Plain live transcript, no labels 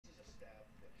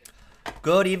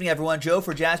Good evening, everyone. Joe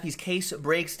for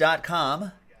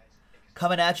jaspyscasebreaks.com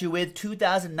coming at you with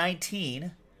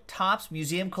 2019 Topps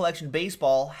Museum Collection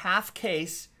Baseball half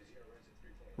case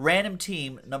random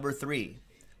team number 3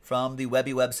 from the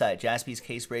Webby website,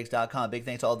 jaspyscasebreaks.com. Big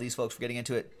thanks to all these folks for getting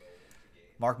into it.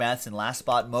 Mark Matheson, last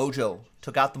spot, Mojo.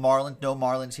 Took out the Marlins. No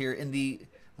Marlins here. In the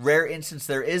rare instance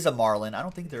there is a Marlin. I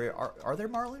don't think there are there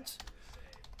Marlins?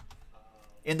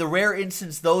 In the rare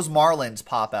instance those Marlins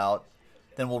pop out,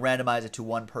 then we'll randomize it to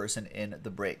one person in the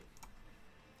break.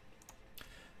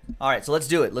 All right, so let's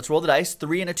do it. Let's roll the dice.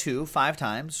 3 and a 2, 5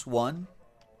 times. 1,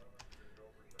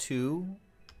 2,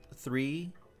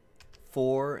 3,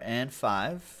 4, and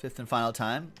 5. Fifth and final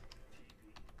time.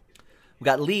 We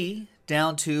got Lee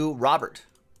down to Robert.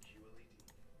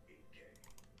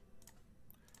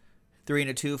 3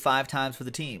 and a 2, 5 times for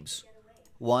the teams.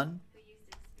 1,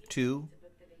 2,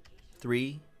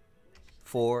 3,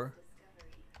 4,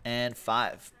 and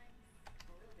 5.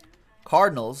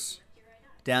 Cardinals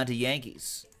down to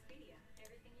Yankees.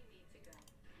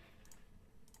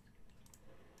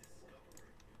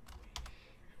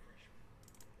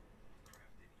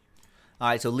 All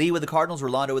right, so Lee with the Cardinals,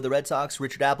 Rolando with the Red Sox,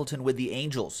 Richard Appleton with the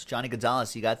Angels, Johnny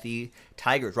Gonzalez, you got the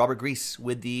Tigers, Robert Grease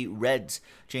with the Reds,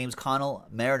 James Connell,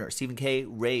 Mariners, Stephen K,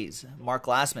 Rays, Mark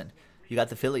Glassman, you got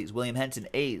the Phillies, William Henson,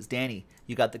 A's, Danny,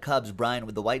 you got the Cubs, Brian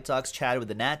with the White Sox, Chad with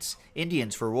the Nats,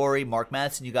 Indians for Rory, Mark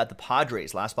Matheson, you got the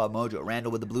Padres, last spot Mojo,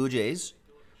 Randall with the Blue Jays,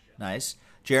 nice,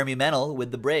 Jeremy Mennel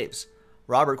with the Braves,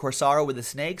 Robert Corsaro with the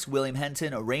Snakes, William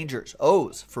Henson, Rangers,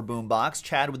 O's for Boombox,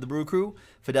 Chad with the Brew Crew,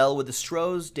 Fidel with the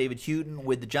Stros, David Houghton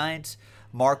with the Giants,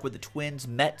 Mark with the Twins,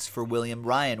 Mets for William,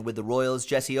 Ryan with the Royals,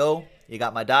 Jesse O, you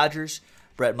got my Dodgers,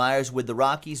 Brett Myers with the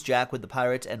Rockies, Jack with the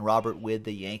Pirates, and Robert with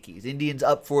the Yankees. Indians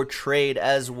up for trade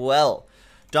as well.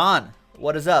 Don,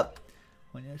 what is up?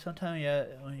 Sometime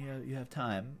when you have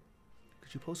time,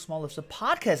 could you post small lists of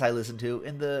podcasts I listen to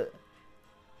in the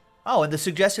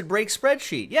suggested break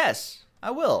spreadsheet? Yes, I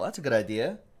will. That's a good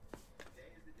idea.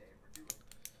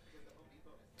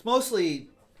 It's mostly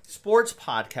sports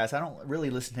podcasts. I don't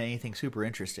really listen to anything super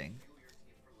interesting.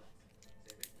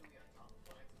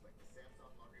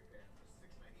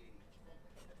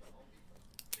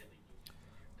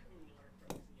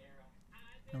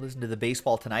 I listen to the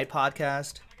Baseball Tonight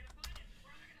podcast.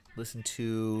 Listen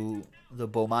to the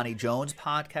Bomani Jones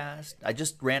podcast. I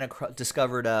just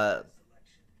discovered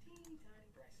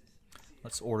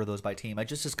let's order those by team. I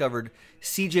just discovered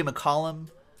CJ McCollum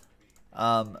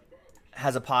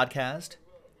has a podcast,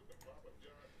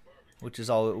 which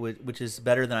is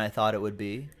better than I thought it would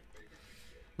be.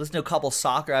 Listen to a couple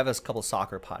soccer. I have a couple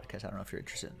soccer podcasts. I don't know if you're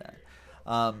interested in that.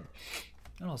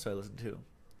 What else do I listen to?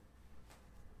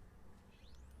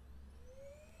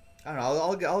 I don't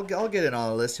know. I'll get it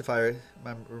on a list if I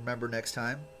remember next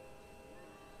time.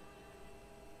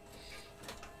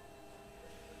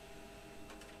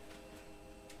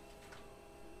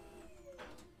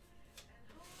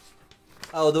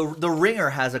 Oh, the Ringer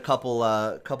has a couple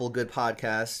good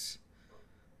podcasts,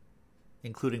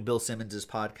 including Bill Simmons'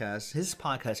 podcast. His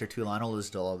podcasts are too long. I don't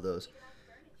listen to all of those.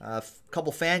 A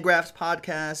couple Fangraphs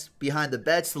podcasts. Behind the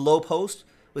Bets, The Low Post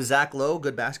with Zach Lowe,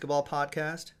 good basketball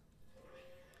podcast.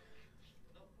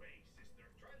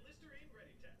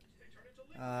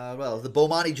 The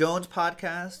Bomani Jones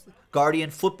podcast, Guardian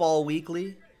Football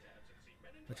Weekly,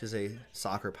 which is a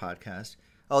soccer podcast.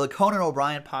 Oh, the Conan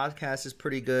O'Brien podcast is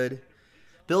pretty good.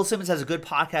 Bill Simmons has a good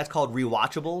podcast called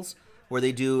Rewatchables, where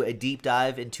they do a deep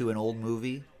dive into an old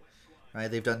movie. Right?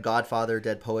 They've done Godfather,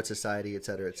 Dead Poet Society,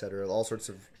 etc., all sorts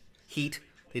of Heat.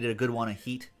 They did a good one on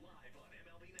Heat.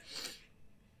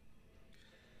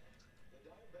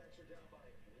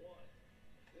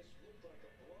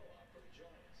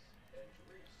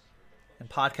 And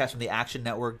podcasts from the Action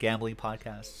Network, gambling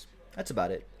podcasts. That's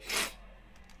about it.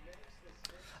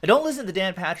 I don't listen to the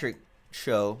Dan Patrick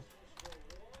Show.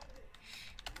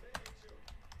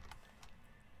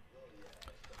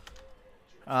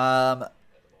 Are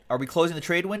we closing the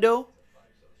trade window?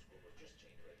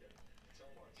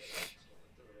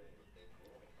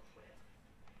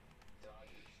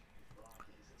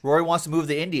 Rory wants to move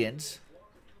the Indians.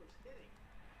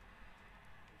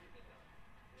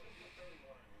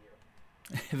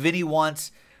 Vinny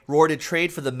wants Rory to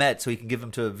trade for the Mets so he can give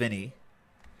him to Vinny.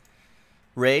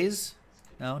 Rays?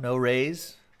 No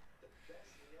Rays.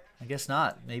 I guess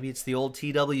not. Maybe it's the old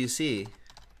TWC.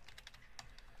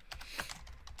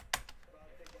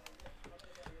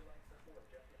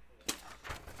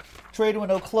 Trade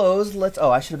window closed.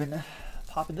 I should have been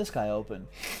popping this guy open.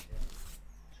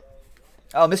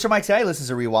 Oh, Mr. Mike Say listens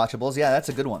to Rewatchables. Yeah, that's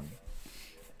a good one.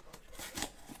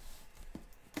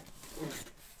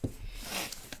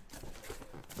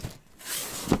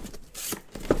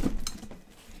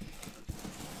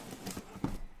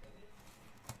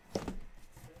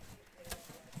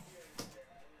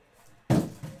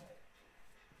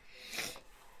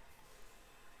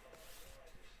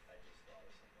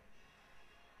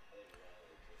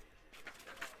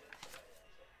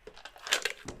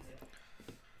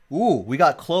 Ooh, we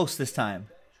got close this time.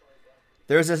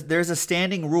 There's a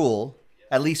standing rule,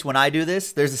 at least when I do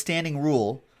this, there's a standing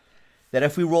rule that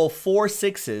if we roll 4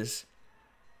 6s,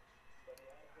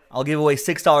 I'll give away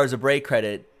 $6 of break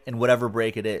credit in whatever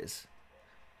break it is.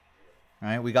 All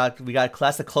right, we got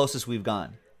that's the closest we've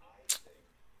gone.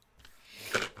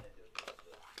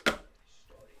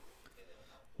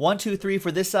 One, two, three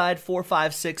for this side, 4,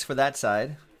 5, 6 for that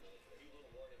side.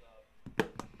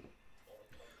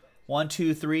 1,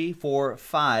 2, 3, 4,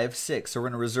 5, 6. So we're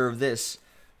going to reserve this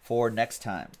for next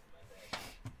time.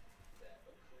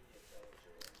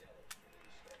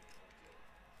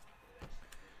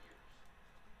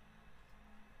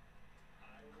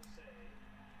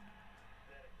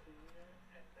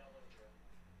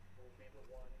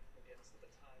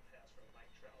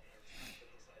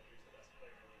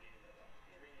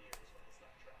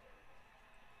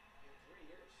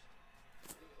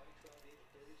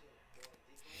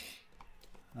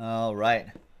 All right.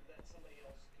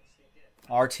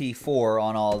 RT4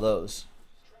 on all of those.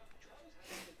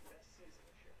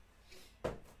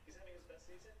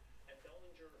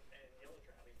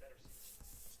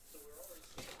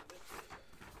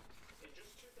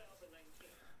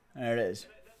 There it is.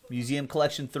 Museum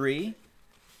Collection 3.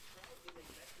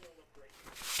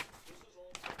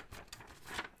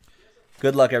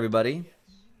 Good luck, everybody.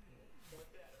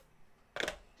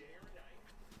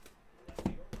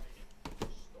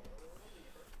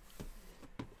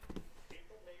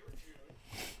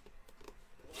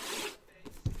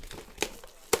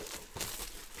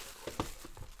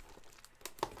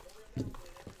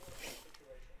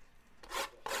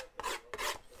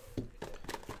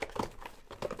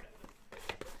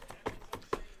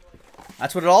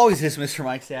 That's what it always is, Mr.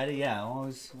 Mike Saddy. Yeah, I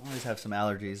always have some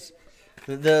allergies.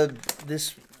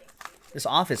 This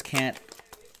office can't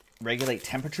regulate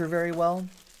temperature very well,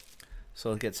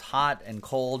 so it gets hot and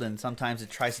cold, and sometimes it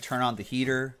tries to turn on the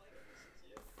heater.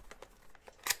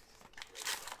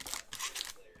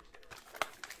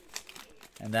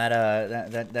 And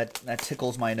that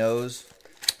tickles my nose.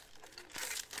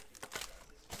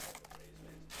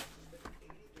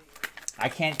 I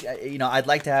can't, I'd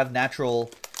like to have natural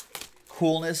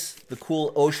coolness, the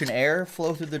cool ocean air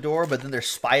flow through the door, but then there's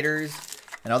spiders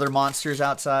and other monsters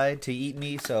outside to eat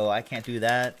me, so I can't do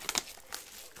that.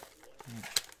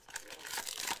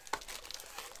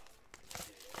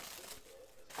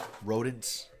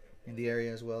 Rodents in the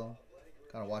area as well.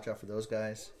 Gotta watch out for those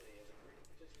guys.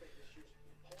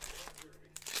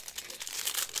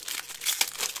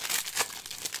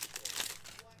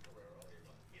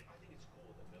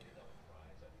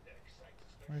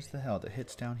 Where's the hell? The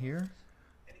hit's down here?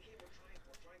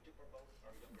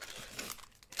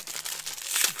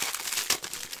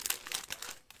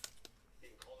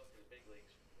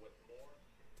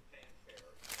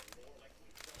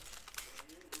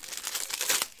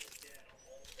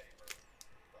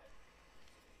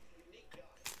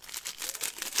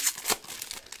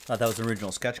 Thought that was the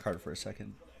original sketch card for a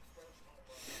second.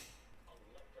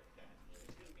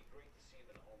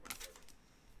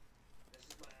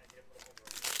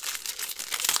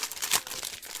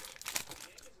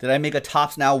 Did I make a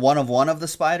Topps Now 1 of 1 of the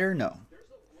spider? No.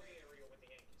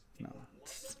 No,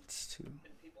 it's too.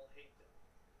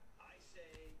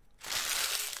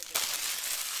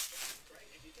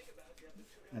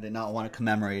 I did not want to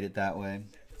commemorate it that way.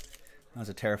 That was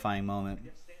a terrifying moment.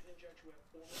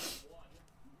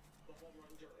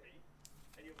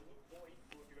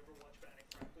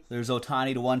 There's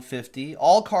Ohtani to 150.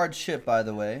 All cards ship, by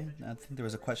the way. I think there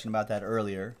was a question about that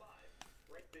earlier.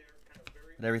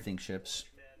 But everything ships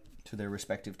to their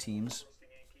respective teams.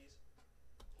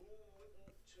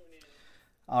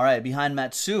 All right, behind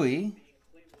Matsui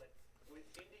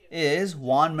is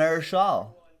Juan Marichal.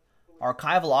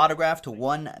 Archival autograph to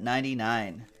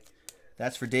 199.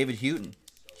 That's for David Houghton.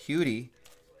 Houghty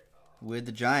with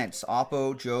the Giants.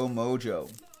 Oppo Joe Mojo.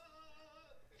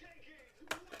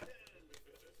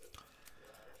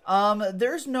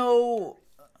 There's no,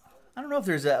 I don't know if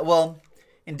there's a, well,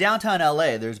 in downtown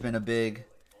LA, there's been a big,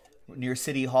 near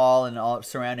City Hall and all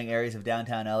surrounding areas of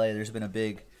downtown LA, there's been a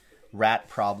big rat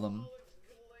problem.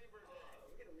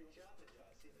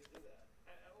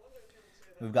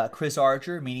 We've got Chris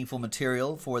Archer, meaningful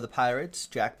material for the Pirates,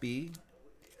 Jack B.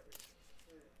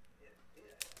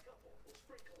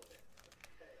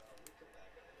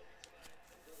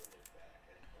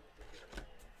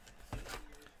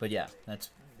 But yeah, it's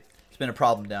been a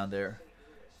problem down there,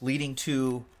 leading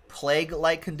to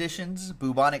plague-like conditions,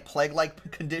 bubonic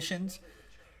plague-like conditions,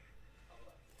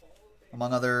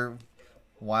 among other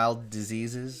wild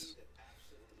diseases.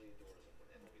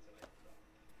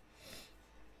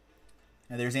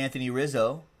 And there's Anthony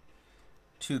Rizzo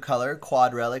 2-color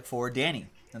quad relic for Danny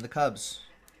and the Cubs.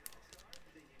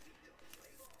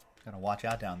 Gotta watch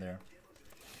out down there.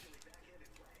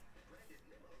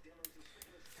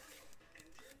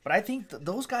 But I think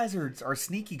those guys are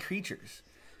sneaky creatures.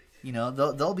 You know,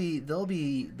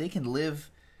 they can live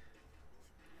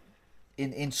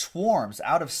in swarms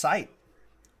out of sight.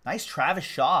 Nice Travis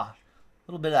Shaw. A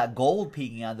little bit of that gold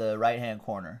peeking out the right-hand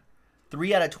corner.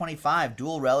 3 out of 25,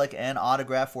 dual relic and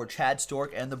autograph for Chad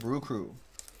Stork and the Brew Crew.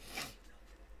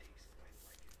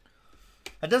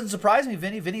 That doesn't surprise me,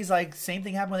 Vinny. Vinny's like, same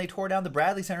thing happened when they tore down the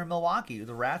Bradley Center in Milwaukee.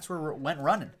 The Rats went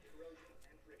running.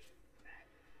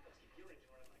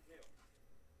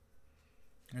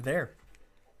 They're there.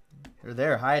 They're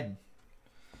there, hiding.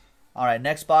 All right,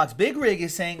 next box. Big Rig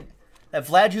is saying that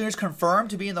Vlad Jr. is confirmed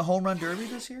to be in the Home Run Derby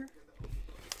this year.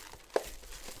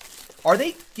 Are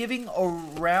they giving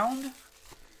around?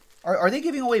 Are they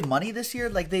giving away money this year?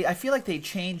 Like I feel like they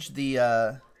changed the.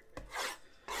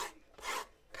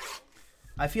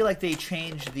 I feel like they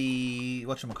changed the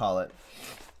whatchamacallit.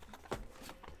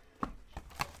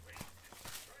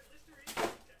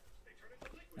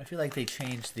 I feel like they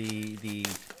changed the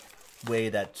way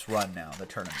that's run now, the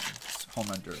tournament. It's Home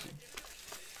Run Derby.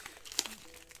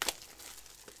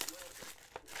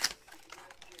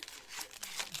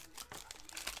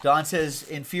 Don says,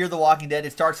 in Fear the Walking Dead,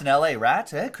 it starts in L.A.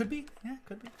 Rats? It could be. Yeah,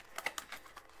 could be.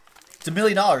 It's $1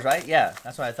 million, right? Yeah,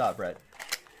 that's what I thought, Brett.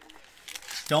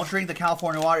 Don't drink the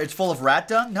California water. It's full of rat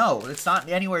dung? No, it's not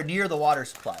anywhere near the water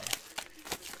supply.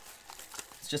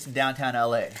 It's just in downtown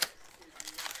L.A.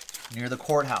 Near the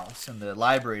courthouse and the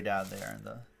library down there and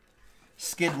the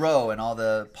Skid Row and all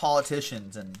the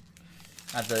politicians and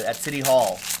at City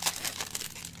Hall.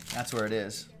 That's where it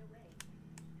is.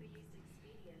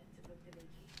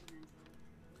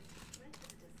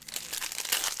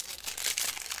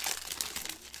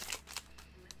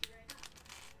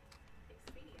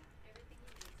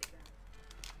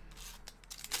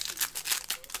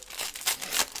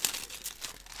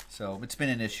 So it's been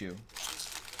an issue.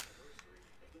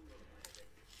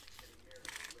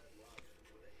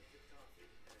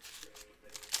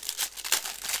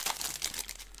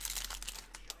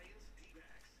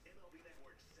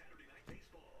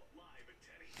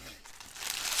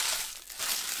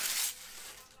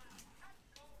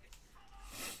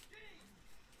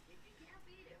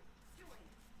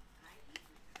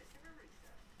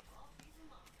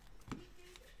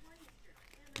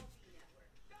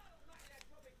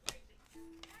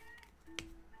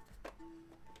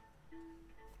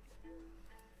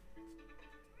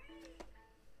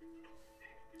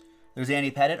 There's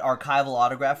Andy Pettit, archival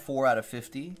autograph, 4 out of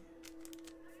 50.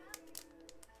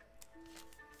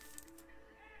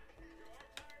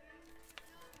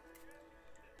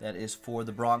 That is for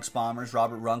the Bronx Bombers.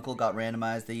 Robert Runkle got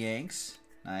randomized the Yanks.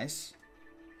 Nice.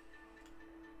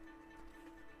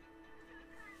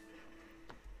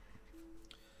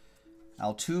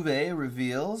 Altuve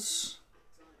reveals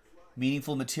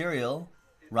meaningful material.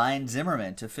 Ryan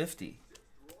Zimmerman to 50.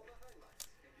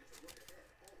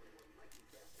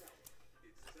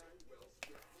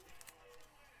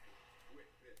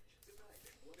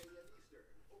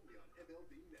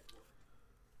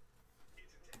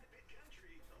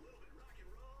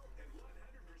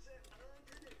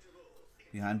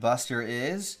 Behind Buster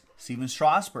is Steven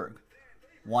Strasburg,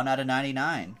 1 out of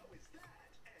 99.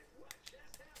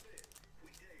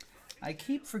 I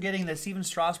keep forgetting that Steven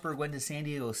Strasburg went to San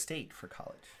Diego State for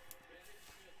college.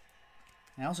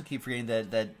 I also keep forgetting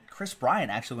that Chris Bryant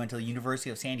actually went to the University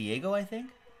of San Diego, I think.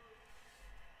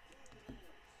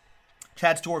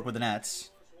 Chad Stork with the Nets.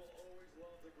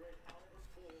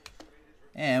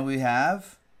 And we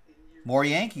have more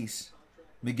Yankees.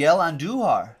 Miguel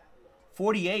Andujar,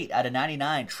 48 out of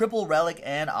 99. Triple relic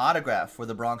and autograph for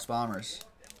the Bronx Bombers.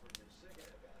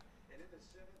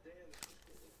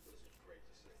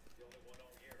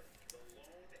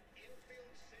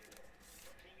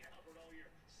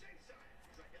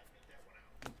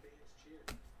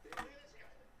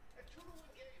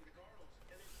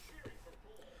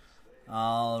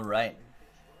 All right.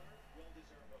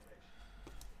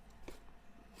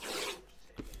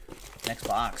 Next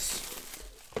box.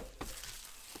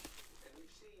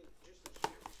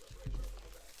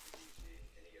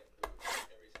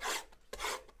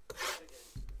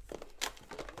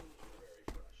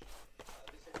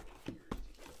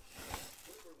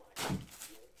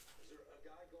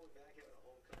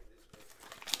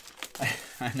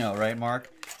 I know, right, Mark?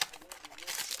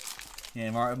 Yeah,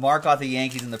 Mark got the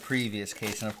Yankees in the previous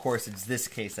case, and of course it's this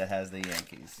case that has the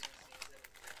Yankees.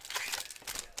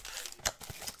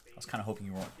 I was kind of hoping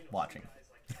you weren't watching.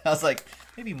 I was like,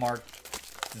 maybe Mark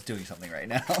is doing something right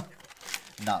now.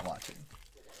 Not watching.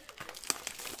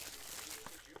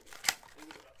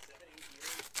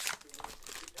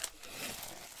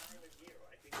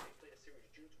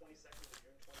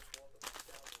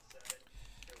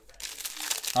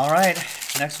 All right,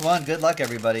 next one. Good luck,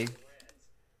 everybody.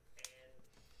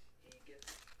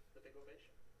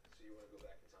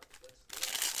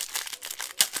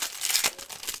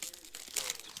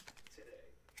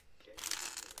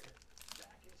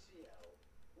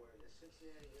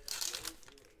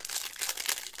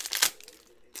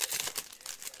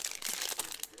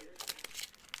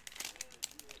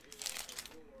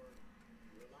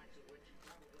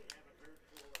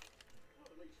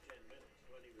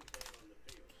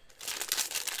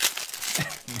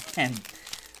 Man,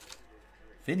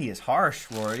 Vinny is harsh,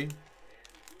 Rory.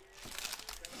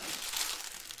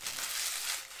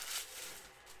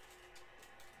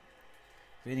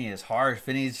 Vinny is harsh.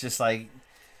 Vinny's just like,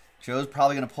 Joe's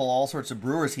probably going to pull all sorts of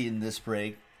Brewers heat in this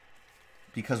break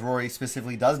because Rory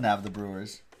specifically doesn't have the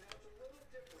Brewers.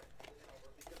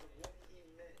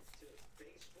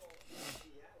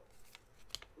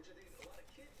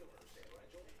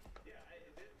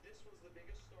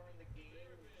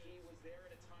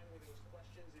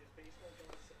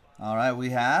 All right, we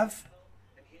have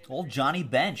old Johnny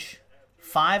Bench,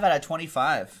 5 out of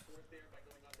 25.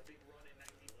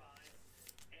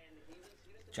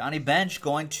 Johnny Bench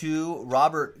going to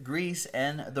Robert Grease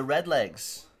and the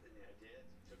Redlegs.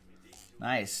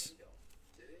 Nice.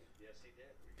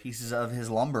 Pieces of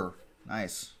his lumber.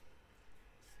 Nice.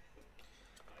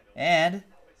 And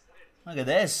look at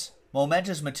this.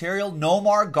 Momentous material,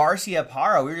 Nomar Garcia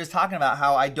Parra. We were just talking about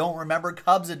how I don't remember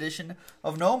Cubs edition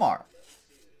of Nomar.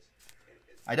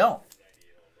 I don't.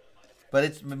 But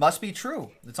it must be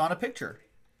true. It's on a picture.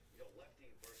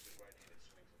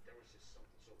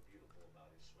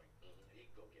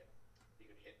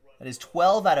 That is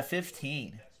 12 out of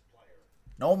 15.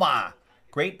 Nomar.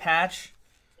 Great patch.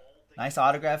 Nice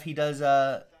autograph. He does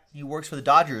he works for the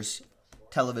Dodgers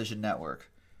television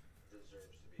network,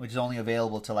 which is only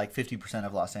available to like 50%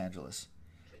 of Los Angeles.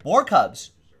 More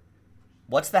Cubs.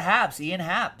 What's the Haps? Ian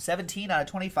Happ, 17 out of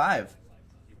 25.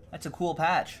 That's a cool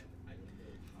patch.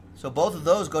 So both of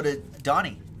those go to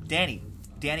Danny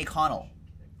Connell.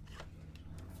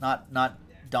 Not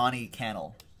Donnie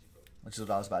Cannell, which is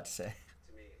what I was about to say.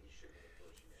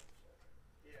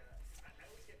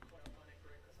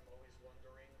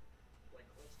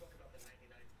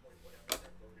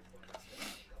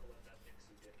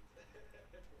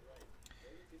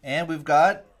 And we've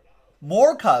got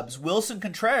more Cubs. Wilson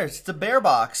Contreras. It's a bear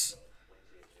box.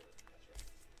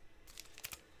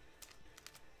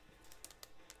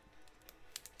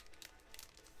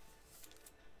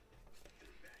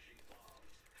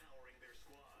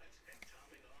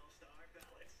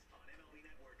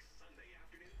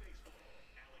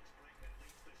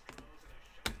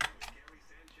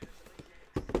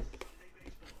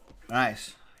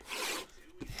 Nice.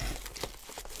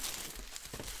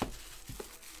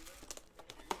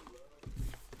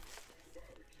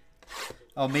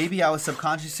 Oh, maybe I was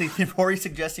subconsciously, Rory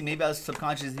suggesting maybe I was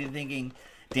subconsciously thinking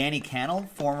Danny Cannell,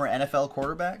 former NFL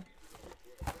quarterback.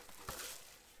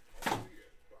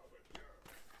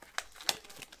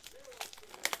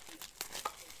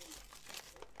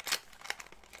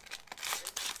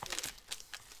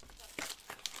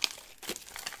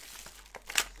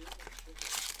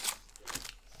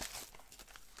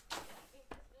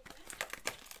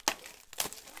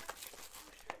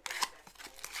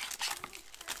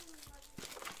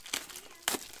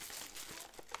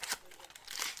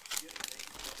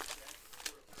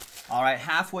 All right,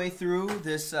 halfway through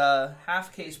this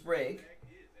half case break.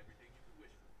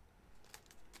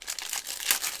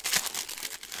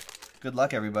 Good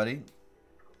luck, everybody.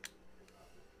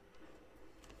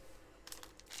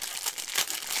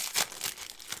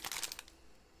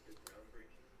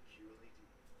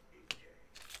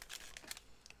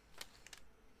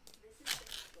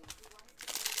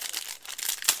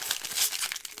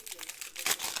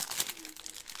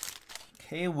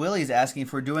 K. Willie's asking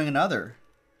if we're doing another.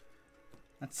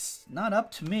 That's not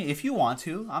up to me. If you want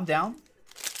to, I'm down.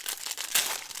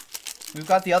 We've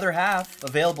got the other half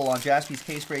available on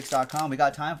jaspyscasebreaks.com. We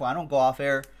got time for it. I don't go off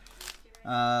air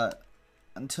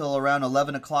until around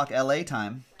 11 o'clock LA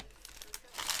time.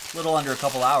 A little under a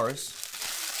couple hours.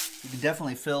 You can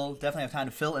definitely have time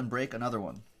to fill and break another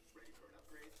one.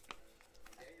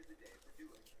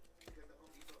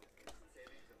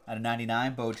 Out of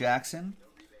 99, Bo Jackson.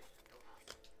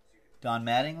 Don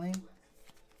Mattingly.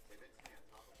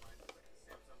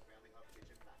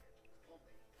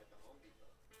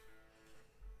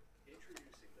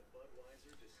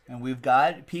 And we've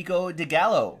got Pico de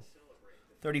Gallo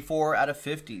 34 out of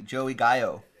 50, Joey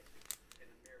Gallo.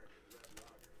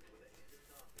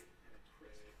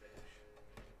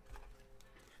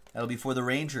 That'll be for the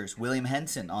Rangers. William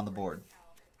Henson on the board.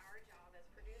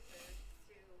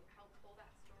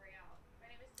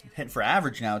 Hitting for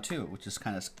average now, too, which is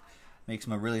kind of makes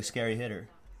him a really scary hitter.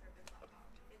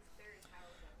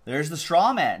 There's the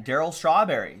Straw Man, Darryl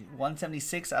Strawberry.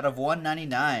 176 out of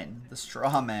 199. The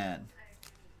Straw Man.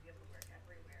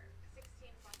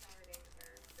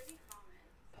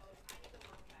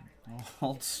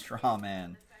 Old Straw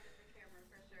Man.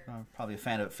 Probably a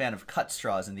fan of cut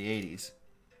straws in the 80s.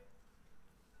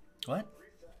 What?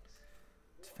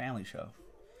 It's a family show.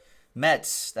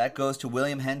 Mets. That goes to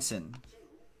William Henson.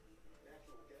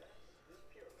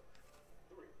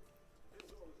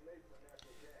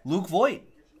 Luke Voigt.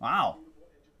 Wow.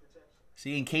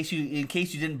 See, in case you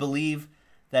didn't believe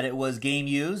that it was game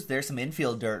used, there's some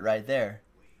infield dirt right there.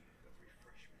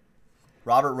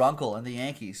 Robert Runkle and the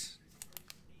Yankees.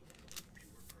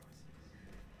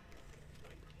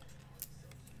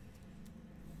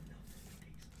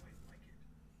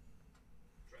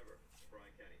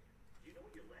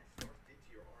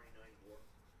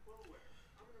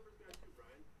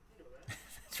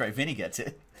 That's right, Vinny gets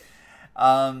it.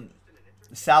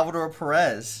 Salvador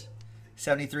Perez,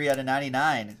 73 out of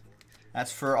 99.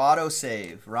 That's for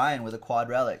autosave. Ryan with a quad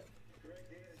relic.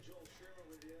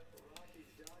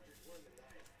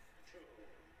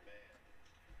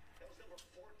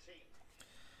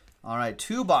 All right,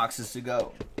 2 boxes to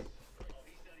go.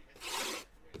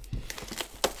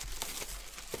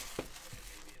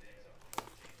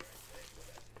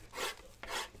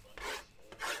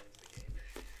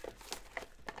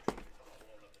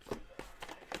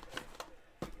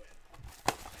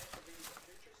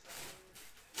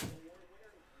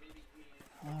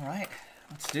 All right,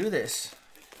 let's do this.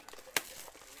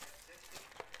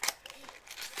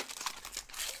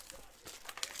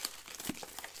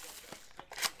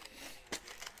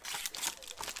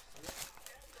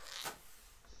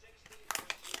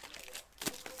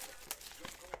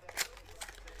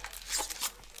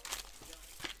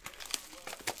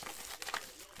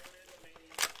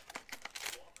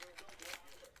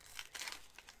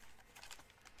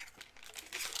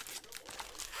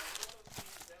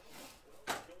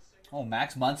 Oh,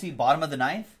 Max Muncy, bottom of the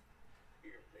 9th.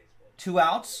 2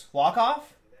 outs,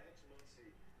 walk-off.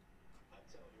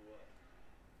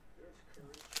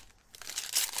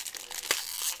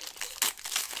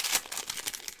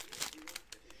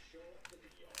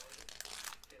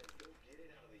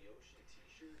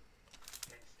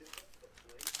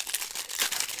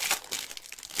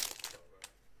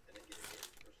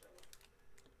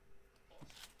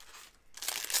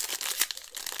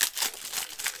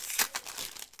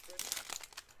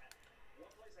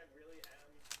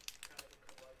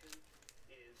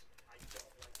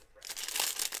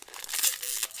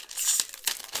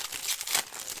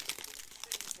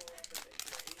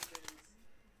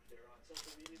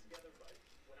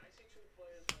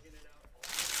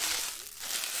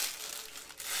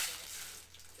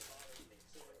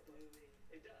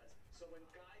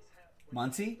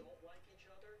 Muncy.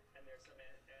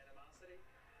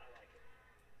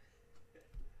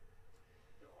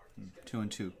 2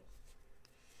 and 2.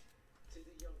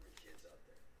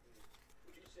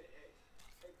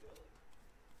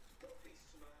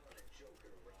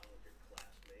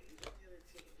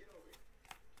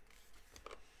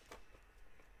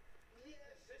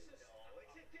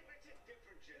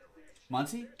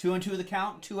 Muncy, 2 and 2 the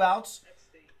count, 2 outs.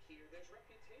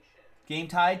 Game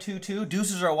tied, 2-2.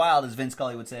 Deuces are wild, as Vince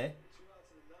Scully would say.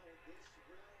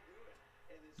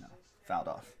 No, fouled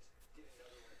off.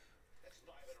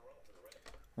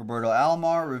 Roberto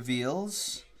Alomar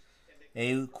reveals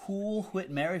a cool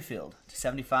Whit Merrifield to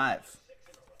 75.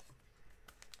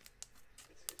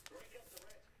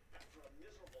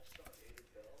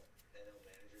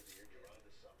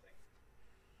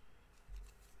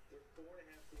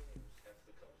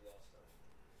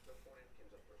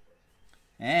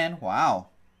 And, wow.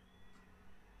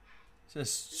 Is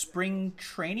this spring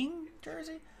training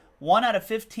jersey? 1 out of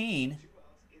 15.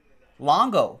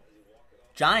 Longo.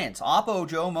 Giants. Oppo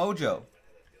Joe Mojo.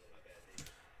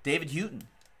 David Houghton.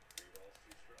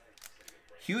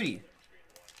 Houghty.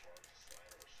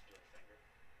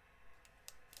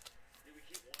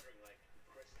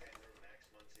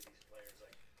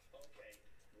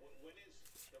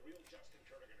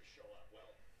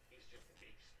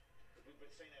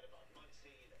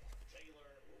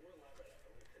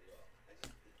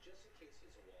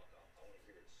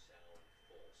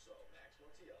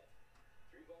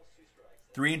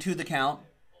 Three and 2 the count.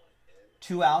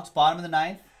 2 outs, bottom of the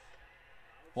 9th.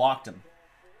 Walked him.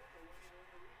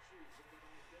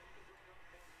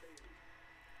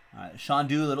 Sean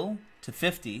Doolittle to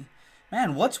 50.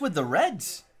 Man, what's with the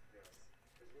Reds?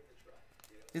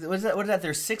 What is that?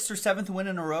 Their 6th or 7th win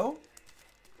in a row?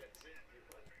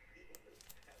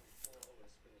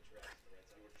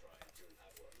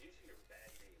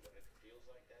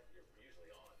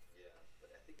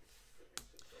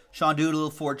 Sean Doolittle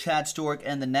for Chad Stork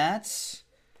and the Nats.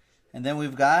 And then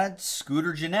we've got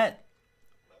Scooter Gennett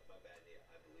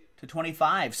to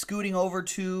 25. Scooting over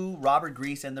to Robert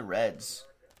Grease and the Reds.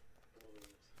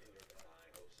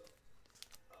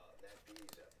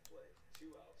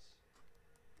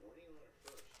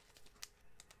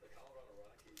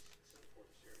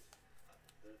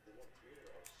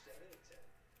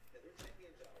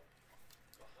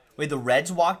 Wait, the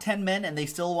Reds walked 10 men and they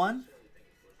still won?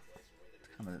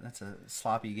 That's a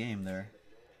sloppy game there.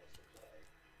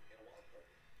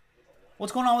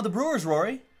 What's going on with the Brewers,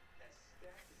 Rory?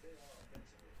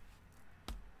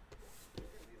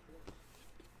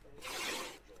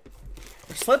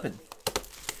 They're slipping.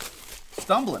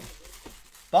 Stumbling.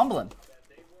 Bumbling.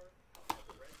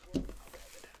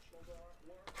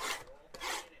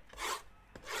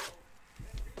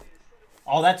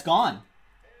 Oh, that's gone.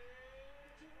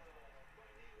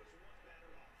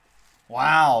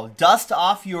 Wow. Dust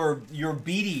off your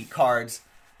Beatty cards.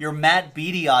 Your Matt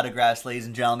Beatty autographs, ladies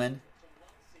and gentlemen.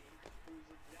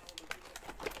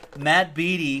 Matt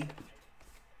Beatty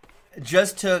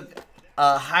just took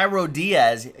Jairo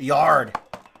Diaz yard.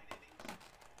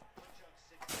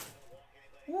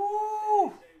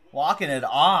 Woo! Walking it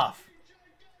off.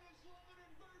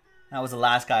 That was the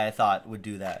last guy I thought would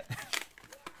do that.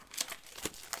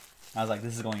 I was like,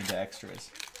 this is going into extras.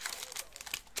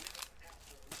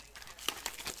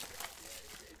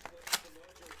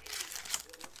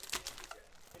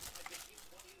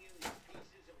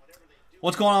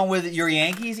 What's going on with your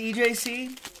Yankees,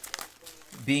 EJC?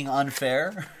 Being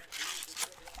unfair.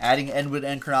 Adding Edwin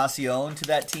Encarnacion to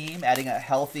that team. Adding a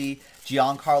healthy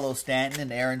Giancarlo Stanton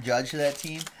and Aaron Judge to that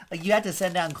team. Like, you had to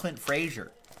send down Clint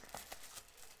Frazier.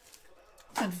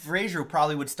 Clint Frazier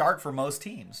probably would start for most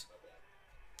teams.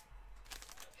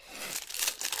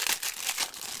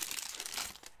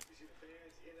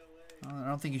 I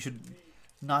don't think you should...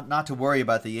 Not to worry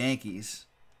about the Yankees.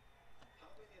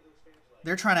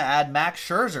 They're trying to add Max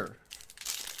Scherzer.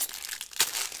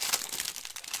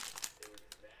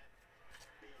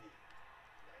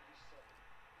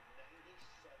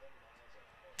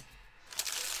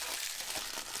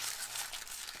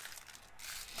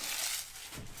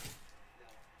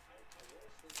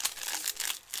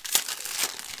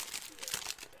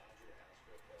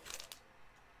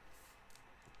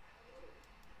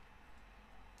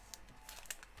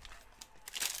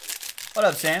 What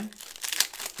up, Sam?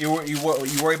 You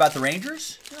worry about the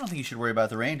Rangers? I don't think you should worry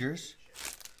about the Rangers.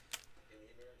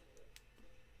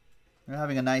 They're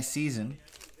having a nice season.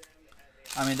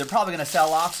 I mean, they're probably going to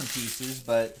sell off some pieces,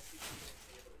 but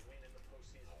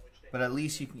at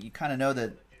least you kind of know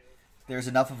that there's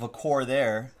enough of a core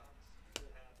there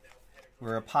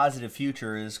where a positive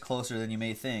future is closer than you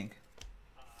may think.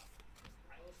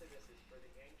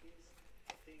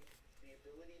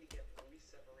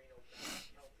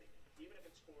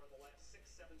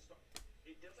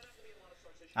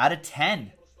 Out of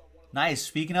 10. Nice.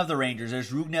 Speaking of the Rangers,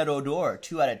 there's Rougned Odor,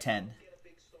 2 out of 10.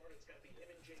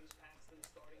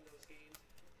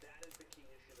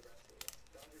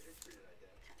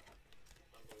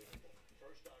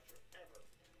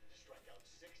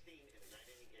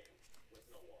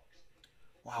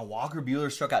 Wow, Walker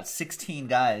Buehler struck out 16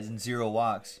 guys and 0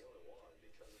 walks.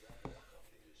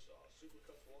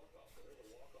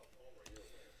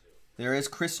 There is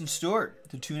Kristen Stewart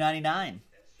to 299.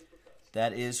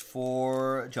 That is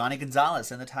for Johnny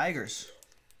Gonzalez and the Tigers.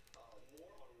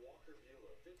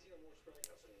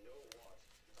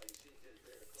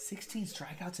 16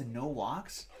 strikeouts and no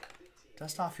walks?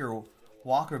 Dust off your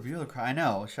Walker Buehler cry. I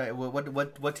know.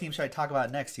 What team should I talk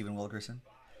about next, Stephen Wilkerson?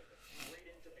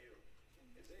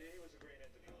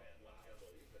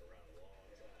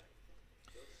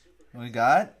 We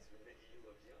got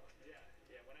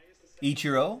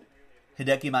Ichiro,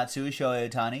 Hideki Matsui, Shohei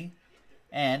Ohtani,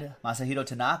 and Masahiro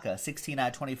Tanaka, 16 out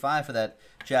of 25 for that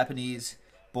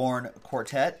Japanese-born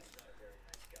quartet.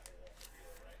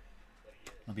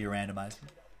 It'll be a randomizer.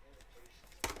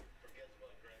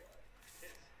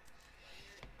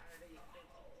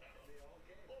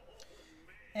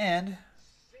 And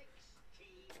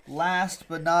last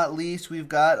but not least, we've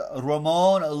got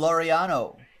Ramon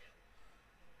Laureano.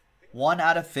 1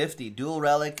 out of 50. Dual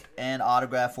relic and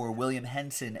autograph for William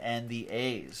Henson and the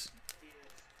A's.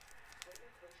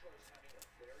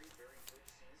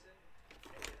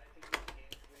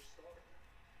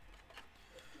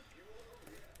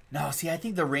 No, see, I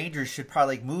think the Rangers should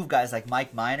probably move guys like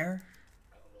Mike Minor.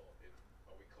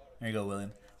 There you go,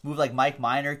 William. Move like Mike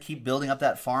Minor. Keep building up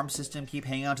that farm system. Keep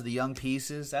hanging on to the young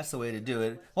pieces. That's the way to do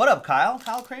it. What up, Kyle?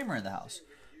 Kyle Kramer in the house.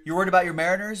 You're worried about your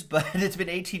Mariners, but it's been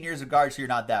 18 years of guard, so you're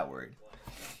not that worried.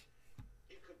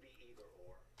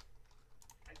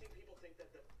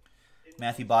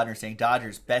 Matthew Bodner saying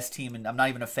Dodgers, best team, and I'm not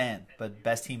even a fan, but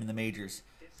best team in the majors,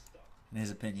 in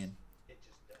his opinion.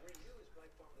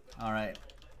 All right.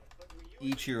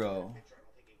 Ichiro,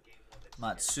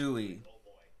 Matsui,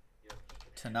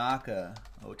 Tanaka,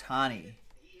 Otani.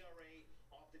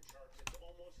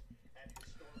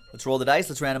 Let's roll the dice.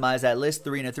 Let's randomize that list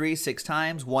 3 and a 3, 6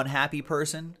 times. One happy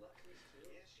person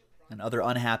and other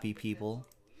unhappy people.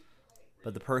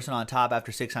 But the person on top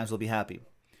after 6 times will be happy.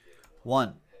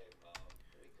 1,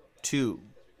 2,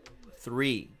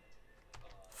 3,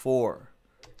 4,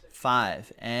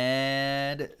 5,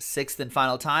 and 6th and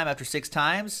final time after 6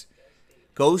 times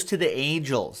goes to the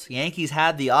Angels. Yankees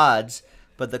had the odds,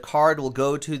 but the card will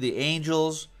go to the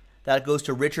Angels. That goes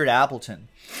to Richard Appleton.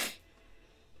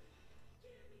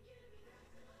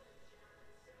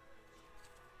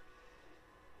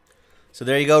 So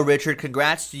there you go, Richard.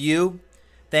 Congrats to you.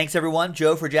 Thanks, everyone.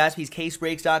 Joe for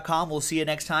JaspysCaseBreaks.com. We'll see you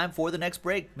next time for the next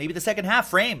break. Maybe the second half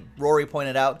frame, Rory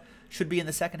pointed out, should be in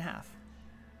the second half.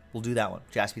 We'll do that one.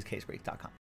 JaspysCaseBreaks.com.